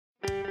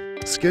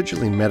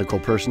Scheduling medical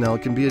personnel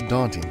can be a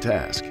daunting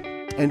task.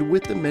 And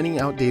with the many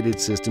outdated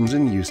systems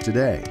in use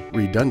today,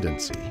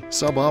 redundancy,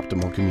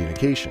 suboptimal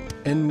communication,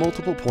 and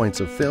multiple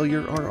points of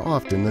failure are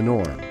often the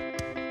norm.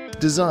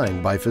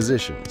 Designed by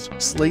physicians,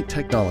 Slate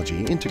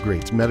technology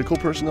integrates medical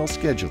personnel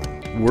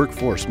scheduling,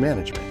 workforce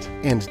management,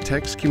 and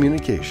text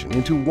communication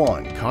into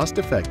one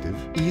cost-effective,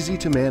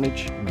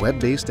 easy-to-manage,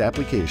 web-based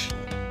application.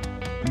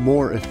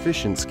 More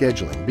efficient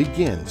scheduling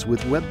begins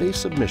with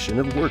web-based submission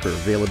of worker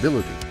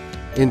availability.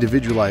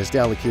 Individualized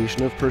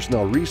allocation of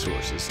personnel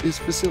resources is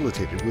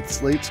facilitated with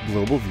Slate's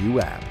Global View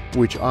app,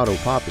 which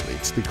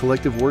auto-populates the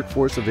collective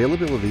workforce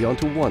availability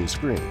onto one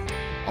screen.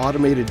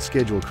 Automated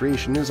schedule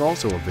creation is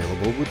also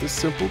available with a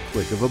simple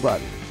click of a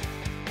button.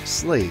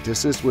 Slate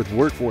assists with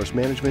workforce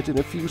management in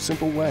a few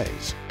simple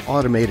ways.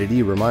 Automated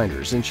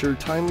e-reminders ensure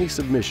timely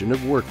submission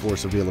of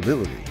workforce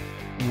availability.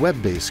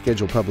 Web-based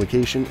schedule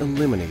publication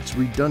eliminates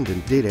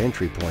redundant data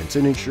entry points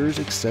and ensures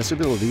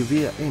accessibility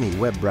via any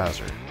web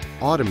browser.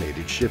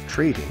 Automated shift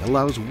trading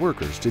allows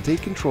workers to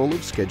take control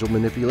of schedule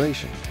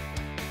manipulation.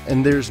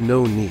 And there's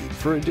no need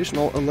for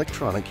additional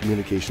electronic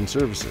communication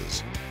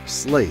services.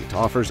 Slate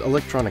offers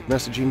electronic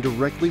messaging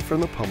directly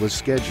from the published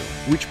schedule,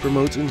 which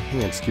promotes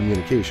enhanced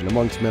communication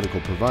amongst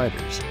medical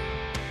providers.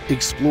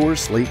 Explore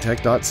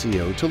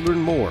slatetech.co to learn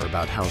more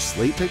about how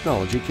Slate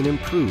technology can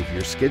improve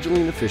your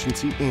scheduling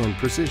efficiency and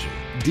precision,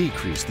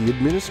 decrease the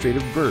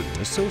administrative burden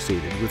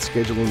associated with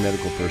scheduling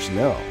medical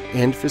personnel,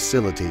 and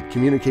facilitate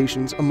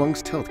communications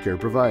amongst healthcare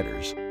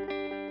providers.